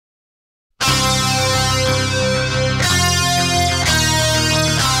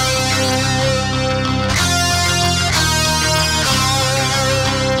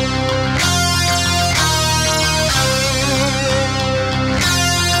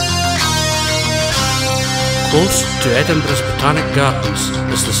Close to Edinburgh's Botanic Gardens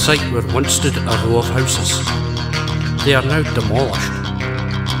is the site where once stood a row of houses. They are now demolished.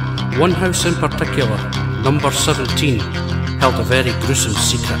 One house in particular, number 17, held a very gruesome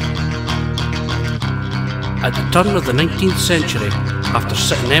secret. At the turn of the 19th century, after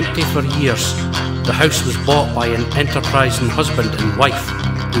sitting empty for years, the house was bought by an enterprising husband and wife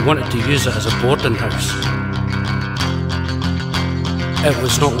who wanted to use it as a boarding house. It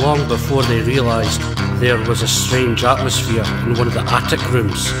was not long before they realised there was a strange atmosphere in one of the attic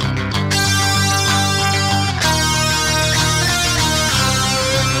rooms.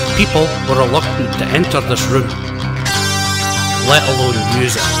 People were reluctant to enter this room, let alone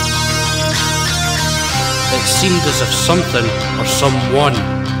use it. It seemed as if something or someone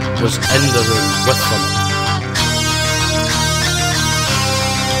was in the room with them.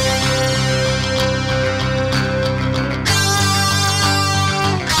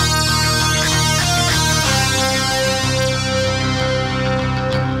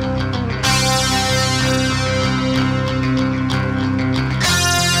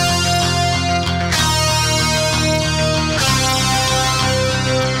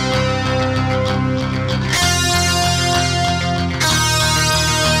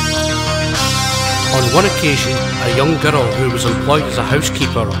 On one occasion, a young girl who was employed as a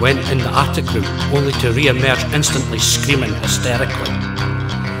housekeeper went in the attic room only to re-emerge instantly screaming hysterically.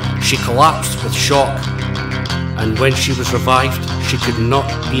 She collapsed with shock, and when she was revived, she could not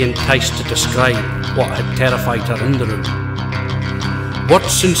be enticed to describe what had terrified her in the room. Word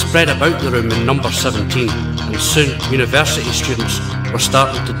soon spread about the room in number 17, and soon university students were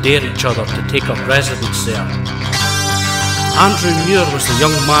starting to dare each other to take up residence there. Andrew Muir was the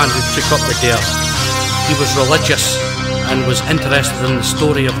young man who took up the dare. He was religious and was interested in the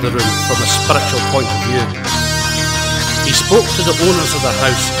story of the room from a spiritual point of view. He spoke to the owners of the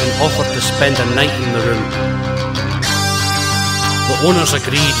house and offered to spend a night in the room. The owners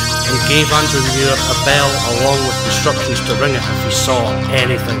agreed and gave Andrew Muir a bell along with instructions to ring it if he saw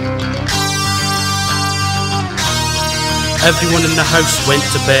anything. Everyone in the house went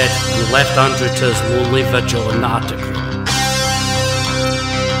to bed and left Andrew to his lonely vigil in the attic room.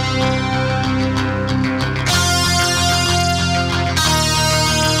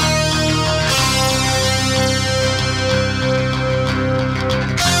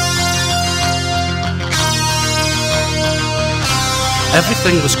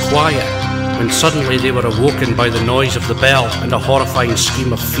 Everything was quiet when suddenly they were awoken by the noise of the bell and a horrifying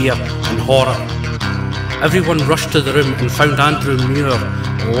scream of fear and horror. Everyone rushed to the room and found Andrew Muir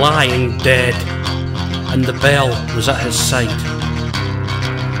lying dead, and the bell was at his side.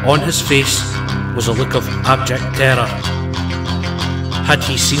 On his face was a look of abject terror. Had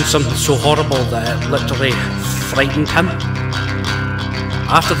he seen something so horrible that it literally frightened him?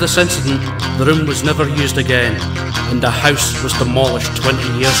 After this incident, the room was never used again, and the house was demolished 20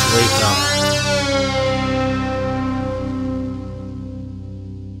 years later.